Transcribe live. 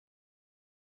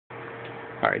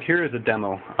Alright, here is a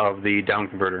demo of the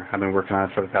downconverter I've been working on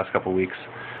for the past couple of weeks.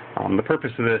 The purpose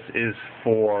of this is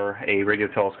for a radio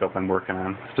telescope I'm working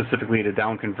on, specifically to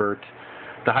downconvert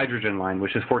the hydrogen line,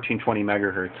 which is 1420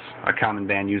 megahertz, a common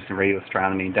band used in radio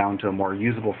astronomy, down to a more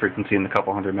usable frequency in the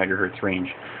couple hundred megahertz range,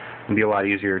 and be a lot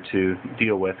easier to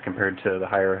deal with compared to the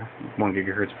higher 1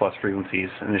 gigahertz plus frequencies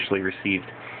initially received.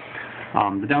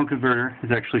 The downconverter is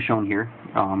actually shown here,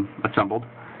 assembled,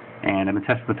 and I've been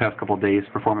testing the past couple of days.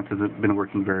 Performance has been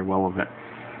working very well with it.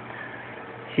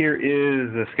 Here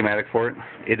is the schematic for it.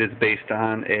 It is based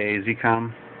on a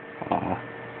ZCOM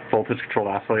voltage controlled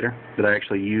oscillator that I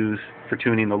actually use for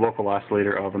tuning the local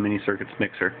oscillator of a mini circuits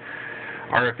mixer.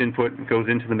 RF input goes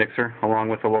into the mixer along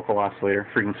with the local oscillator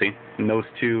frequency, and those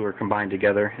two are combined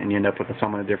together, and you end up with the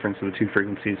sum of the difference of the two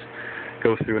frequencies.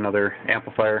 Goes through another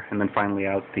amplifier, and then finally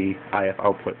out the IF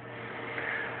output.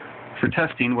 For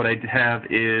testing, what I have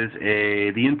is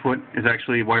the input is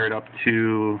actually wired up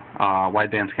to a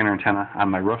wideband scanner antenna on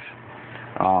my roof.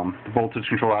 The voltage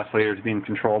control oscillator is being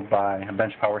controlled by a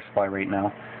bench power supply right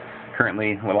now,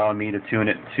 currently allowing me to tune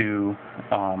it to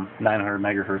 900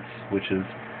 megahertz, which is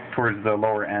towards the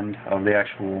lower end of the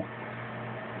actual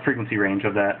frequency range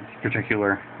of that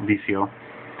particular VCO.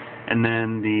 And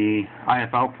then the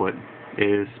IF output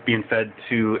is being fed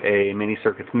to a mini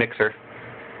circuits mixer,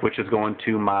 which is going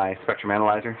to my spectrum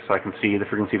analyzer, so I can see the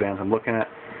frequency bands I'm looking at,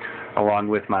 along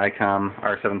with my ICOM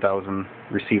R7000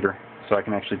 receiver, so I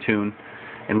can actually tune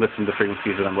and listen to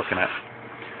frequencies that I'm looking at.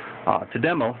 To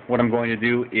demo, what I'm going to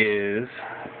do is,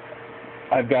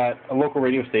 I've got a local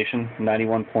radio station,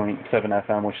 91.7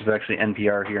 FM, which is actually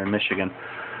NPR here in Michigan,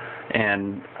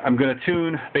 and I'm going to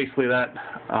tune basically that,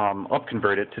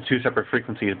 upconvert it to two separate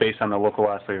frequencies based on the local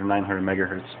oscillator 900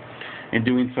 megahertz. In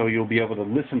doing so, you'll be able to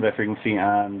listen to that frequency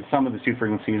on the sum of the two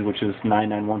frequencies, which is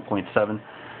 991.7,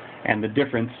 and the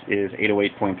difference is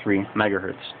 808.3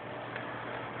 megahertz.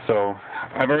 So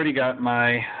I've already got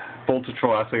my voltage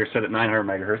control oscillator set at 900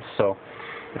 megahertz, so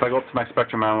if I go up to my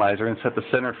spectrum analyzer and set the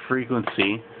center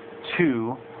frequency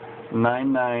to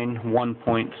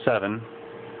 991.7,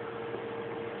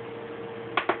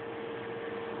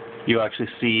 you'll actually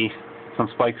see some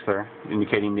spikes there,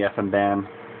 indicating the FM band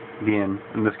being,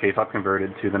 in this case,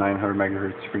 upconverted to the 900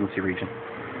 megahertz frequency region.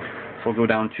 So we'll go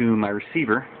down to my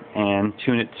receiver and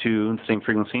tune it to the same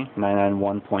frequency,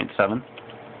 991.7.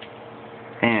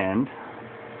 And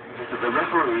the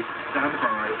referee, stand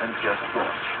by and just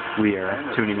watch. We are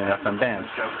tuning an FM band.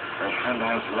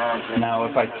 Now,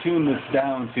 if I tune this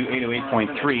down to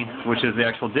 808.3, which is the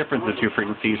actual difference of the two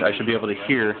frequencies, I should be able to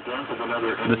hear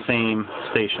the same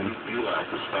station,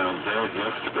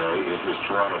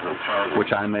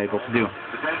 which I'm able to do,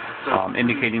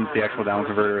 indicating that the actual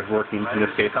downconverter is working, in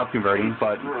this case upconverting,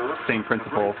 but same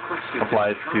principle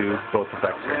applies to both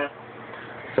effects here.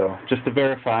 So, just to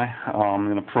verify, I'm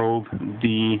going to probe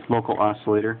the local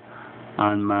oscillator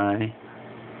on my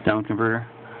downconverter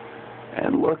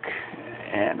and look,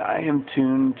 and I am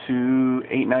tuned to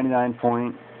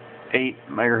 899.8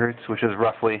 megahertz, which is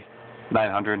roughly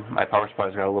 900. My power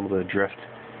supply's got a little bit of drift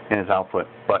in its output,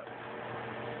 but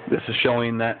this is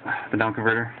showing that the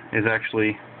downconverter is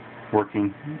actually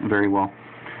working very well.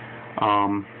 I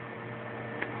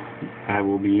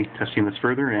will be testing this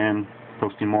further and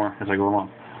posting more as I go along.